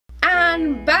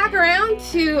And back around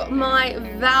to my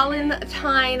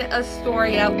Valentine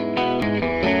Astoria.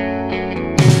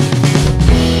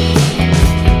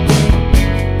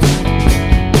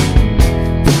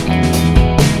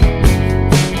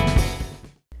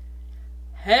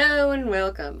 Hello and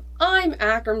welcome. I'm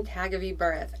Akram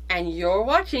Burris, and you're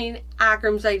watching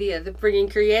Akram's Ideas, bringing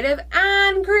creative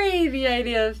and crazy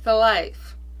ideas to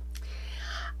life.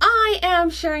 I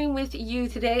am sharing with you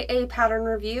today a pattern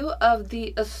review of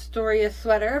the Astoria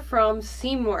sweater from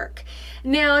Seamwork.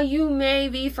 Now, you may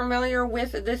be familiar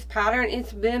with this pattern.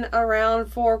 It's been around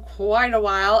for quite a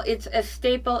while. It's a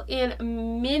staple in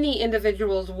many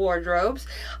individuals' wardrobes.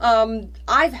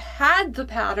 I've had the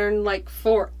pattern like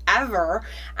forever,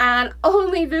 and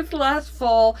only this last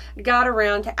fall got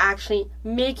around to actually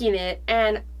making it,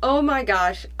 and oh my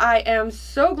gosh, I am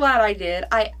so glad I did.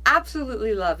 I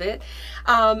absolutely love it.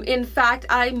 In fact,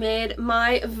 I made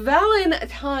my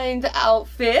Valentine's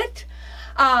outfit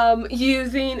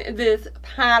using this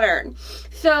pattern.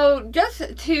 So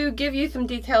just to give you some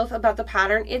details about the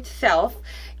pattern itself,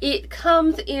 it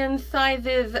comes in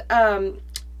sizes,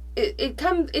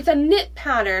 it's a knit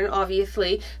pattern,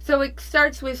 obviously, so it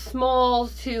starts with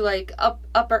smalls to like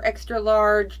upper extra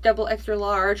large, double extra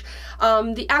large.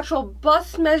 The actual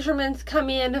bust measurements come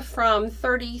in from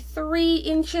 33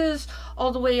 inches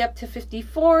all the way up to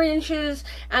 54 inches,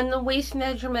 and the waist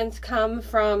measurements come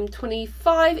from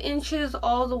 25 inches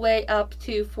all the way up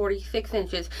to 46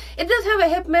 inches. It does have a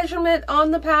hip measurement on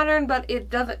the pattern, but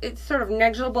it's sort of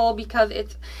negligible because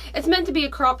it's meant to be a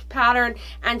cropped pattern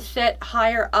and set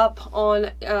higher up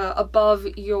on above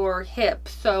your hip,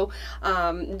 so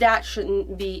that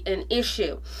shouldn't be an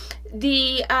issue.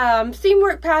 The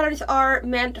Seamwork patterns are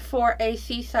meant for a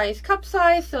C-size cup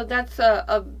size, so that's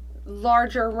a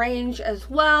larger range as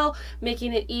well,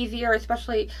 making it easier,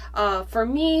 especially for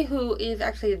me, who is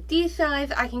actually a D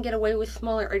size. I can get away with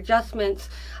smaller adjustments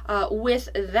with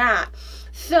that.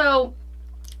 So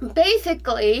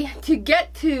basically, to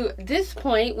get to this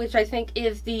point, which I think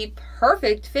is the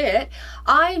perfect fit,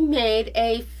 I made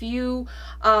a few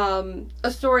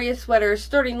Astoria sweaters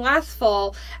starting last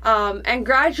fall and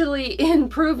gradually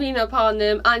improving upon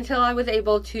them until I was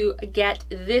able to get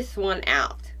this one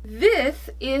out. This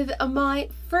is my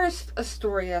first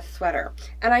Astoria sweater,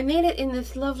 and I made it in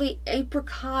this lovely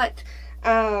apricot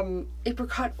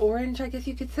orange, I guess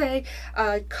you could say,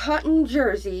 cotton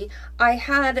jersey. I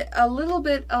had a little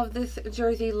bit of this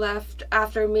jersey left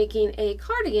after making a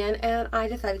cardigan, and I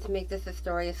decided to make this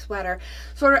Astoria sweater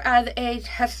sort of as a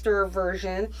tester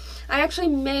version. I actually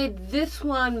made this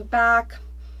one back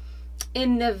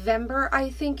in November, I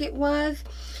think it was.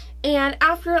 And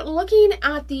after looking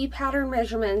at the pattern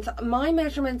measurements, my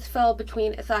measurements fell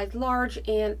between a size large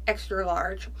and extra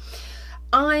large.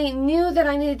 I knew that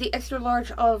I needed the extra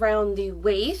large all around the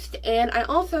waist, and I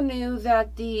also knew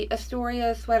that the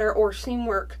Astoria sweater or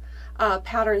Seamwork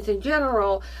patterns in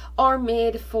general are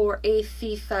made for a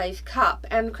C-size cup,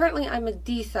 and currently I'm a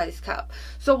D-size cup.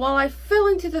 So while I fell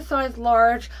into the size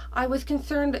large, I was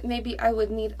concerned that maybe I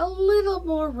would need a little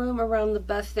more room around the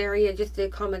bust area just to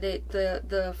accommodate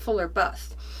the fuller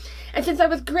bust. And since I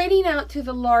was grading out to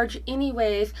the large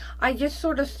anyways, I just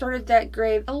sort of started that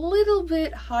grade a little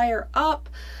bit higher up.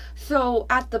 So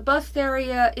at the bust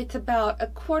area, it's about a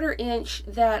 1/4 inch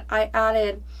that I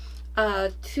added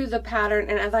to the pattern,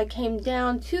 and as I came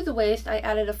down to the waist, I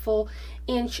added a full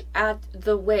inch at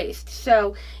the waist.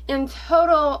 So in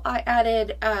total, I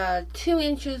added 2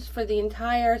 inches for the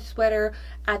entire sweater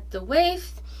at the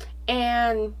waist,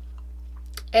 and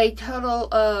a total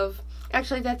of,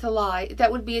 actually that's a lie,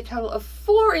 that would be a total of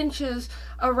 4 inches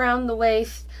around the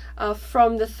waist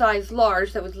from the size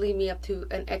large. That would lead me up to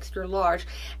an extra large,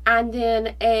 and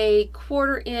then a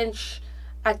 1/4 inch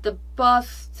at the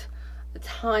bust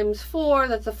times 4,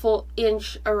 that's a full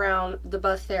inch around the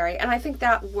bust area, and I think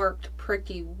that worked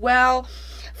pretty well.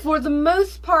 For the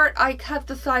most part, I cut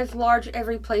the size large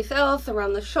every place else,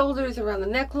 around the shoulders, around the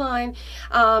neckline,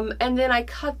 and then I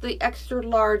cut the extra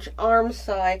large arm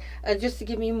side just to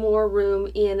give me more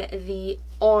room in the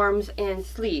arms and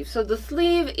sleeve. So the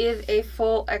sleeve is a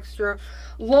full extra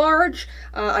large.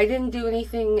 I didn't do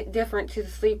anything different to the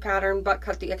sleeve pattern but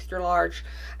cut the extra large,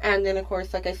 and then of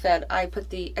course, like I said, I put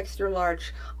the extra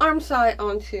large arm side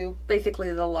onto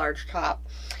basically the large top.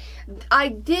 I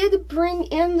did bring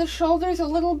in the shoulders a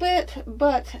little bit,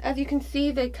 but as you can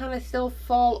see, they kind of still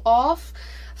fall off.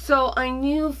 So I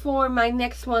knew for my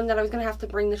next one that I was going to have to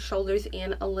bring the shoulders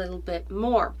in a little bit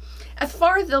more. As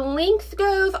far as the length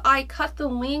goes, I cut the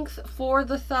length for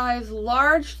the size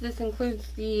large. This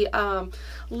includes the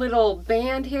little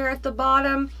band here at the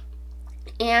bottom.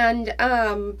 And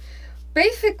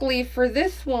basically for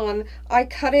this one, I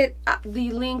cut it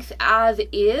the length as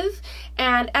is,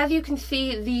 and as you can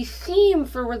see, the seam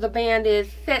for where the band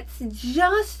is sits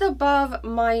just above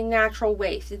my natural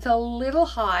waist. It's a little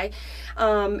high,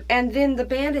 and then the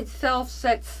band itself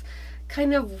sits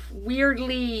kind of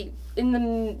weirdly in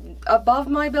the above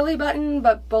my belly button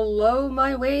but below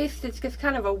my waist. It's just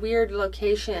kind of a weird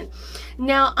location.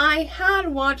 Now, I had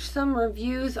watched some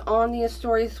reviews on the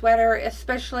Astoria sweater,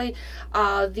 especially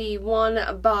the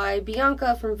one by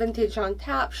Bianca from Vintage on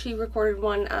Tap. She recorded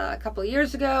one a couple of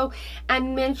years ago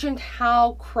and mentioned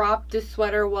how cropped this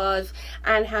sweater was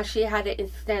and how she had to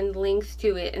extend lengths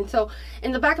to it. And so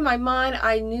in the back of my mind,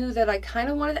 I knew that I kind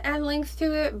of wanted to add lengths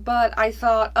to it, but I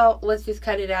thought, oh, let's just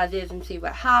cut it as is and see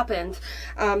what happens.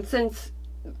 Since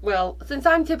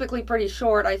I'm typically pretty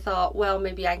short, I thought, well,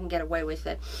 maybe I can get away with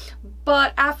it.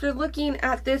 But after looking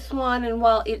at this one, and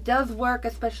while it does work,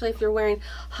 especially if you're wearing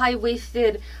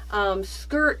high-waisted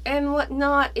skirt and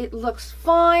whatnot, it looks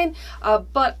fine.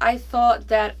 But I thought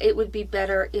that it would be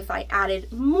better if I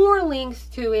added more lengths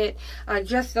to it,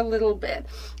 just a little bit.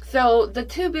 So the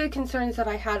two big concerns that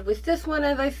I had with this one,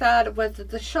 as I said, was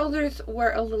that the shoulders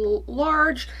were a little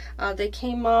large. They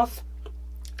came off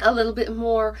a little bit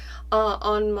more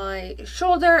on my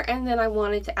shoulder, and then I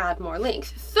wanted to add more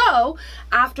length. So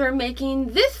after making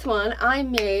this one, I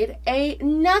made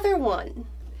another one.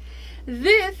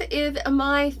 This is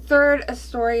my third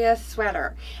Astoria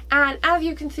sweater, and as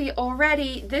you can see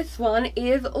already, this one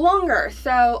is longer.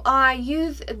 So I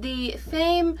used the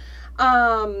same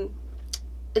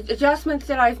adjustments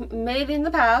that I've made in the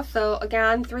past. So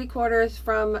again, 3/4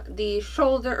 from the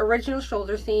shoulder, original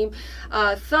shoulder seam,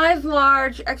 size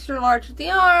large, extra large at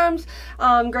the arms,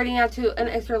 grading out to an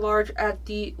extra large at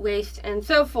the waist, and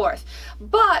so forth.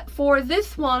 But for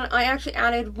this one, I actually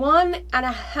added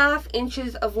 1.5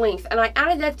 inches of length, and I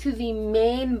added that to the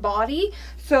main body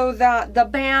so that the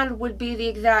band would be the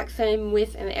exact same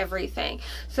width and everything.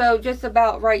 So just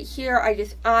about right here, I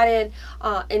just added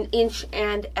 1.5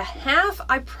 inches.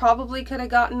 I probably could have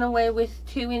gotten away with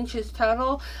 2 inches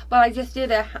total, but I just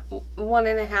did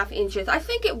 1.5 inches. I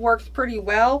think it works pretty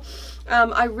well.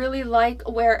 I really like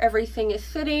where everything is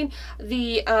sitting.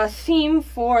 The seam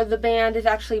for the band is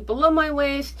actually below my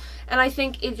waist, and I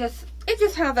think it just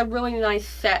has a really nice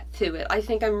set to it. I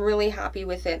think I'm really happy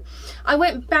with it. I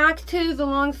went back to the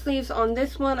long sleeves on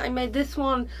this one. I made this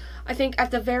one, I think,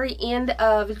 at the very end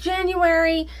of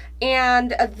January,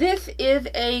 and this is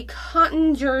a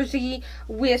cotton jersey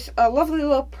with a lovely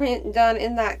little print done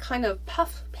in that kind of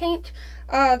puff paint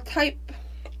type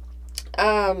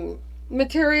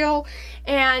material.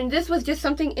 And this was just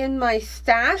something in my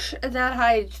stash that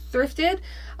I thrifted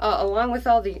along with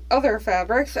all the other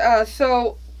fabrics.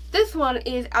 So this one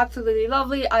is absolutely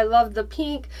lovely. I love the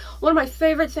pink. One of my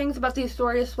favorite things about the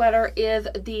Astoria sweater is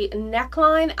the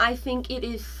neckline. I think it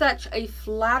is such a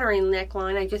flattering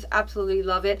neckline. I just absolutely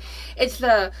love it. It's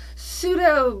the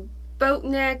pseudo boat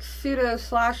neck, pseudo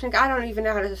slash neck. I don't even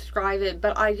know how to describe it,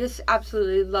 but I just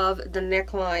absolutely love the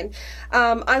neckline.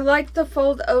 I like the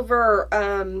fold over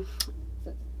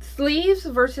sleeves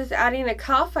versus adding a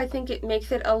cuff. I think it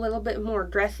makes it a little bit more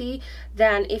dressy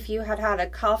than if you had a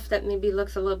cuff that maybe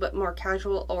looks a little bit more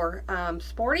casual or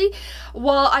sporty.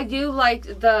 Well, I do like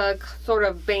the sort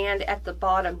of band at the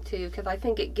bottom too, because I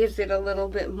think it gives it a little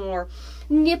bit more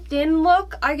nipped in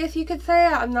look, I guess you could say.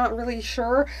 I'm not really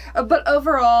sure, but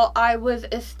overall I was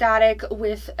ecstatic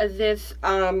with this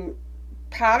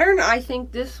pattern. I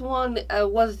think this one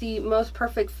was the most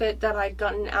perfect fit that I'd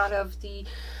gotten out of the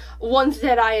ones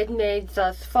that I had made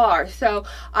thus far. So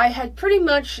I had pretty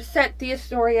much set the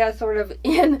Astoria sort of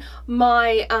in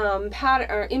my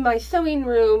pattern, or in my sewing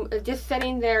room, just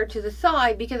sitting there to the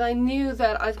side, because I knew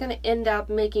that I was going to end up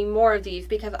making more of these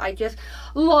because I just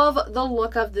love the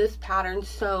look of this pattern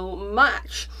so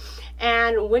much.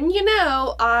 And when you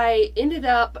know, I ended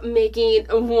up making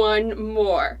one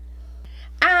more.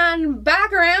 And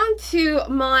back around to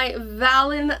my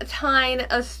Valentine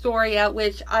Astoria,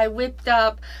 which I whipped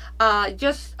up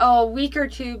just a week or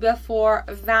two before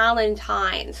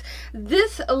Valentine's.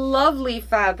 This lovely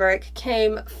fabric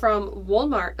came from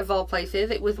Walmart, of all places.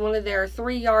 It was one of their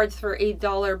 3 yards for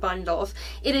 $8 bundles.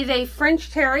 It is a French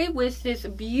terry with this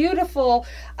beautiful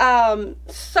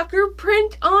sucker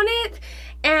print on it.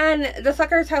 And the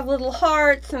suckers have little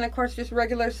hearts, and of course just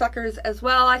regular suckers as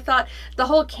well. I thought the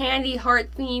whole candy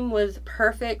heart theme was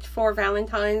perfect for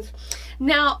Valentine's.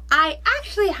 Now, I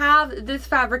actually have this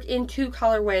fabric in 2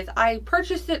 colorways. I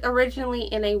purchased it originally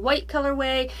in a white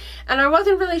colorway, and I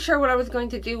wasn't really sure what I was going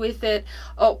to do with it.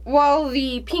 While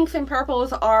the pinks and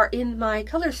purples are in my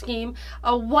color scheme,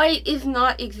 white is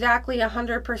not exactly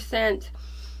 100%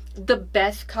 the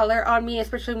best color on me,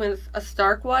 especially when it's a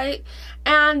stark white.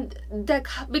 And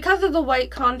because of the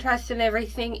white contrast and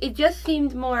everything, it just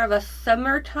seemed more of a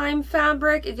summertime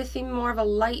fabric. It just seemed more of a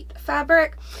light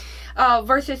fabric.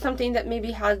 Versus something that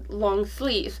maybe had long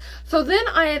sleeves. So then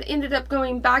I had ended up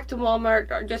going back to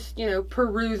Walmart, just, you know,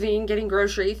 perusing, getting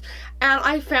groceries, and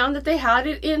I found that they had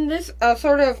it in this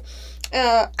sort of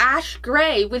ash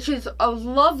gray, which is a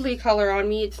lovely color on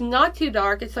me. It's not too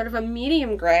dark, it's sort of a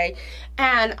medium gray,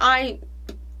 and I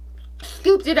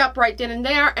scooped it up right then and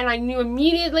there, and I knew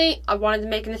immediately I wanted to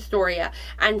make an Astoria,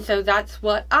 and so that's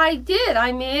what I did.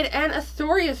 I made an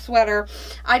Astoria sweater.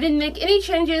 I didn't make any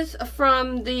changes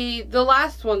from the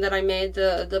last one that I made,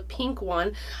 the pink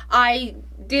one. I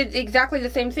did exactly the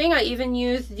same thing. I even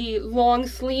used the long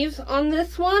sleeves on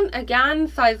this one. Again,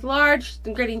 size large,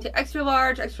 grading to extra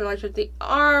large at the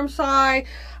arm side,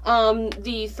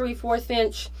 the 3/4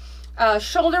 inch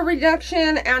shoulder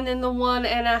reduction, and then the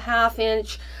 1.5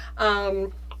 inch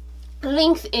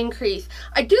length increase.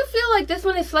 I do feel like this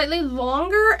one is slightly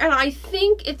longer, and I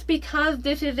think it's because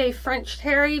this is a French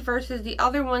terry versus the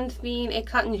other ones being a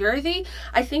cotton jersey.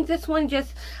 I think this one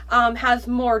just has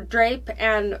more drape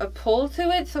and a pull to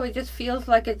it, so it just feels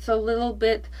like it's a little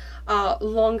bit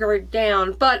longer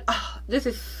down. But this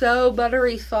is so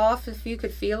buttery soft. If you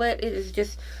could feel it, it is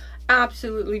just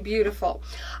absolutely beautiful.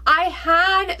 I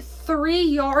had 3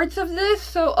 yards of this,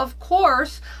 so of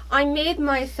course I made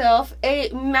myself a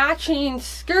matching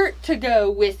skirt to go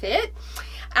with it.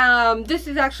 This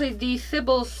is actually the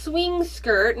Sybil swing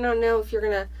skirt. I don't know if you're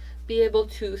gonna be able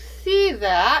to see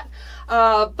that,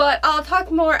 but I'll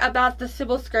talk more about the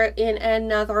Sybil skirt in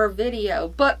another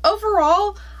video. But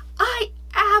overall, I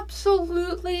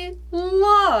absolutely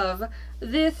love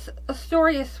this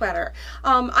Astoria sweater.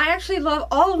 I actually love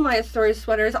all of my Astoria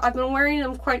sweaters. I've been wearing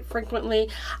them quite frequently.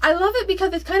 I love it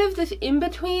because it's kind of this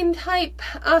in-between type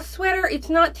sweater. It's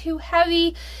not too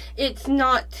heavy, it's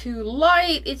not too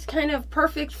light. It's kind of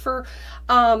perfect for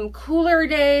cooler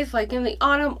days like in the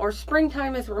autumn or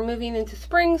springtime, as we're moving into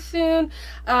spring soon.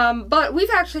 But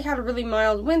we've actually had a really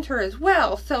mild winter as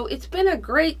well, so it's been a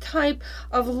great type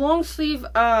of long sleeve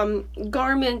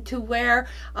garment to wear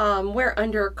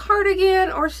under a cardigan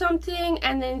or something,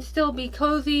 and then still be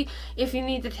cozy if you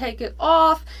need to take it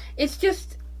off. It's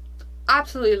just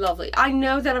absolutely lovely. I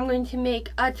know that I'm going to make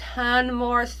a ton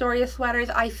more Astoria sweaters.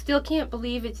 I still can't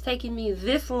believe it's taken me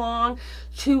this long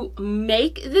to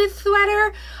make this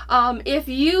sweater. If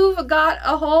you've got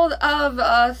a hold of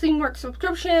a Seamwork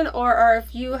subscription, or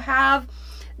if you have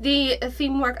the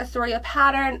Seamwork Astoria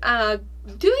pattern,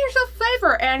 do yourself a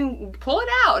favor and pull it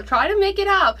out. Try to make it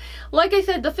up. Like I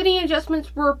said, the fitting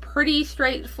adjustments were pretty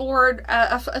straightforward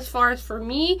as far as for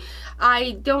me.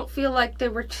 I don't feel like they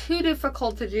were too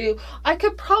difficult to do. I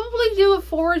could probably do a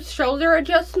forward shoulder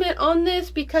adjustment on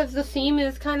this because the seam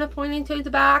is kind of pointing to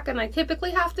the back, and I typically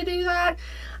have to do that.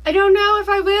 I don't know if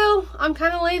I will. I'm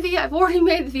kind of lazy. I've already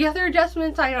made the other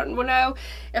adjustments. I don't know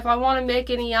if I want to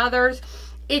make any others.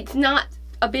 It's not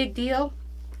a big deal.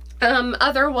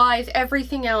 Otherwise,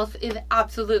 everything else is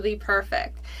absolutely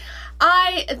perfect.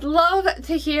 I'd love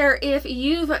to hear if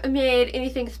you've made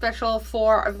anything special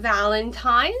for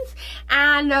Valentine's,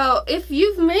 and if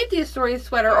you've made the Astoria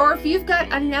sweater, or if you've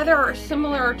got another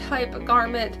similar type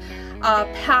garment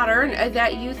pattern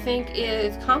that you think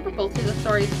is comparable to the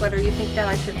Astoria sweater you think that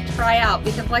I should try out,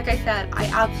 because like I said, I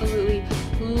absolutely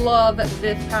love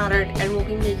this pattern and we'll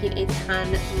be making a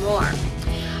ton more.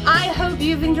 I hope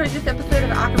you've enjoyed this episode of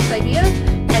Akram's Ideas,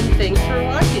 and thanks for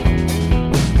watching.